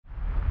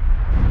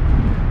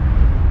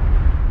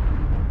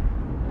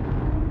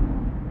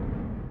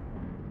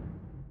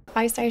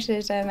I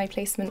started my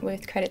placement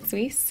with Credit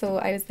Suisse, so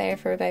I was there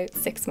for about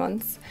 6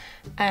 months.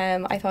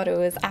 I thought it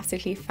was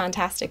absolutely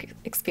fantastic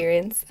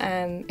experience.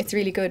 It's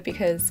really good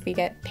because we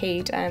get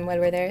paid while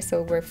we're there,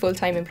 so we're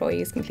full-time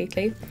employees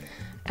completely.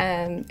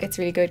 It's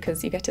really good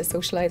because you get to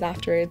socialise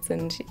afterwards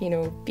and, you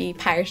know, be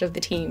part of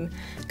the team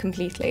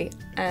completely.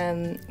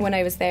 When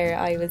I was there,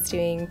 I was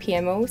doing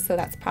PMO, so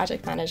that's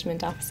Project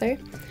Management Officer.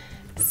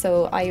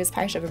 So I was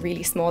part of a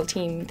really small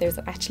team. There's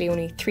actually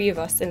only 3 of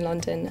us in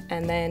London,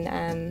 and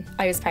then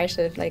I was part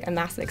of like a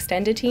massive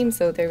extended team.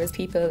 So there was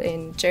people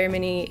in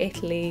Germany,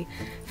 Italy,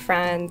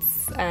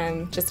 France,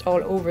 just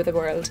all over the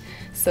world.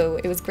 So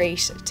it was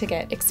great to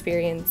get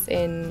experience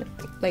in,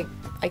 like,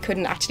 I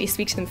couldn't actually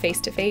speak to them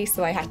face to face,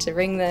 so I had to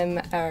ring them,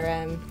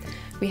 or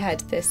we had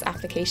this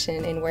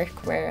application in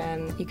work where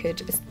you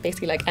could, it's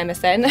basically like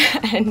MSN,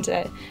 and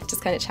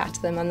just kind of chat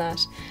to them on that.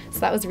 So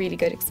that was really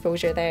good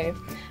exposure there.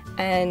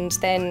 And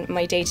then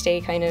my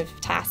day-to-day kind of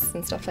tasks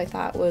and stuff like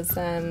that was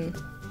I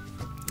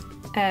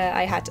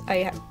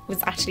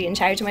was actually in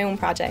charge of my own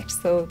project,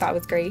 so that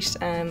was great.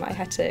 I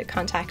had to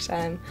contact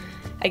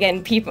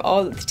again people,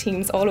 all the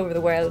teams all over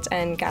the world,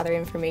 and gather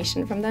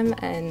information from them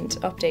and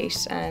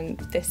update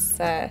this.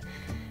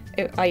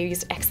 I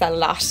used Excel a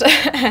lot,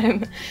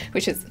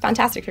 which is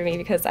fantastic for me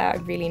because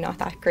I'm really not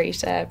that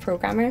great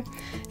programmer.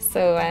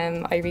 So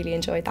I really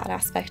enjoyed that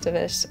aspect of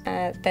it.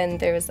 Then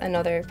there was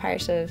another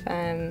part of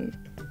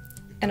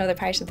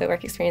the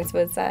work experience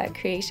was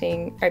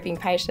creating or being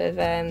part of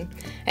an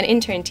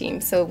intern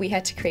team. So we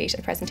had to create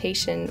a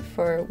presentation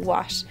for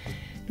what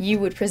you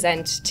would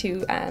present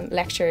to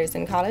lecturers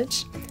in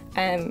college,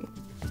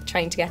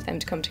 trying to get them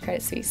to come to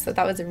Credit Suisse. So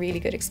that was a really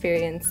good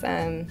experience.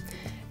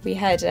 We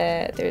had,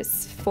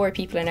 there's 4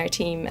 people in our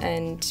team,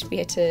 and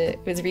it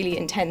was really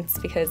intense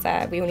because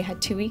we only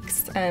had 2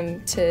 weeks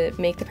to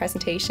make the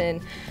presentation,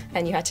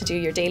 and you had to do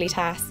your daily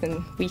tasks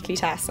and weekly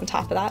tasks on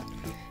top of that.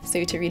 So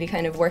you had to really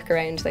kind of work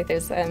around, like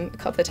there's a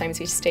couple of times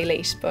we had to stay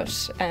late,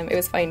 but it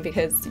was fine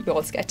because you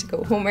also get to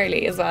go home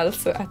early as well,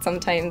 so at some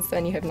times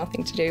when you have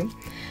nothing to do.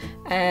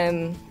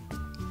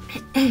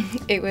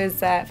 It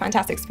was a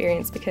fantastic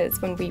experience because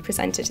when we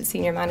presented to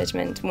senior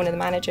management, one of the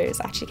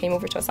managers actually came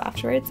over to us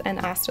afterwards and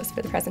asked us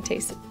for the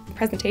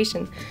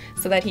presentation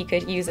so that he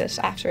could use it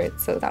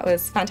afterwards. So that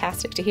was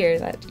fantastic to hear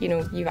that, you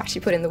know, you've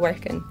actually put in the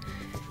work and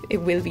it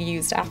will be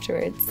used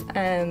afterwards.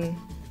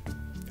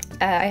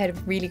 I had a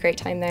really great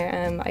time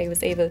there. I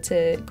was able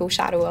to go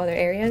shadow other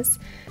areas.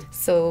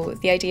 So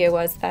the idea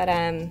was that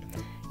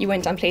you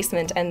went on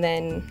placement and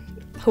then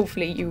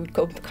hopefully you would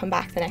come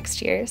back the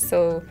next year.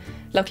 So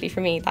luckily for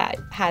me, that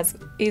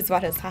is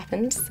what has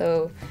happened.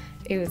 So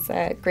it was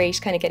great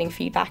kind of getting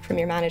feedback from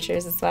your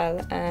managers as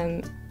well.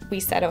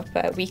 We set up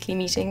a weekly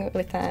meeting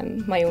with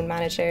my own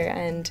manager,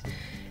 and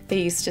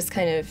they used to just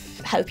kind of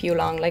help you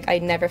along. Like I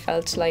never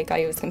felt like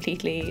I was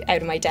completely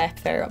out of my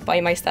depth or by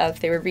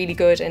myself. They were really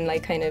good in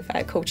like kind of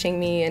coaching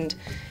me and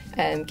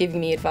giving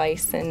me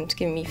advice and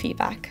giving me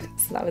feedback.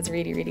 So that was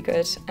really, really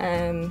good.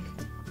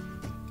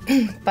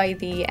 By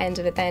the end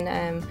of it then,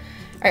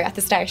 or at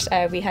the start,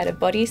 we had a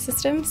buddy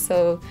system,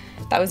 so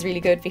that was really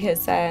good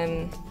because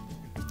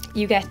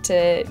you get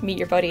to meet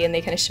your buddy and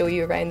they kind of show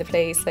you around the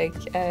place, like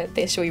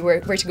they show you where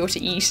to go to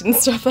eat and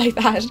stuff like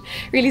that.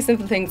 Really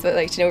simple things, but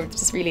like, you know,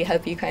 just really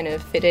help you kind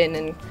of fit in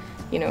and,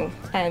 you know,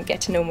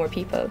 get to know more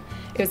people.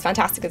 It was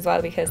fantastic as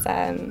well because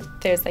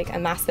there's like a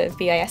massive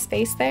BIS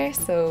base there,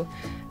 so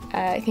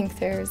I think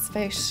there's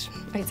about,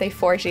 I'd say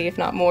 40 if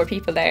not more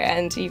people there,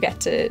 and you get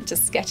to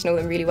just get to know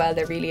them really well.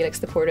 They're really like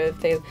supportive.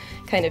 They'll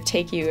kind of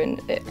take you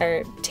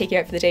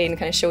out for the day and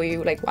kind of show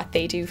you like what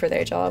they do for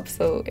their job.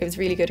 So it was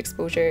really good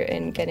exposure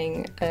in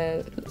getting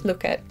a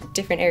look at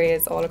different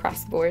areas all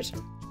across the board.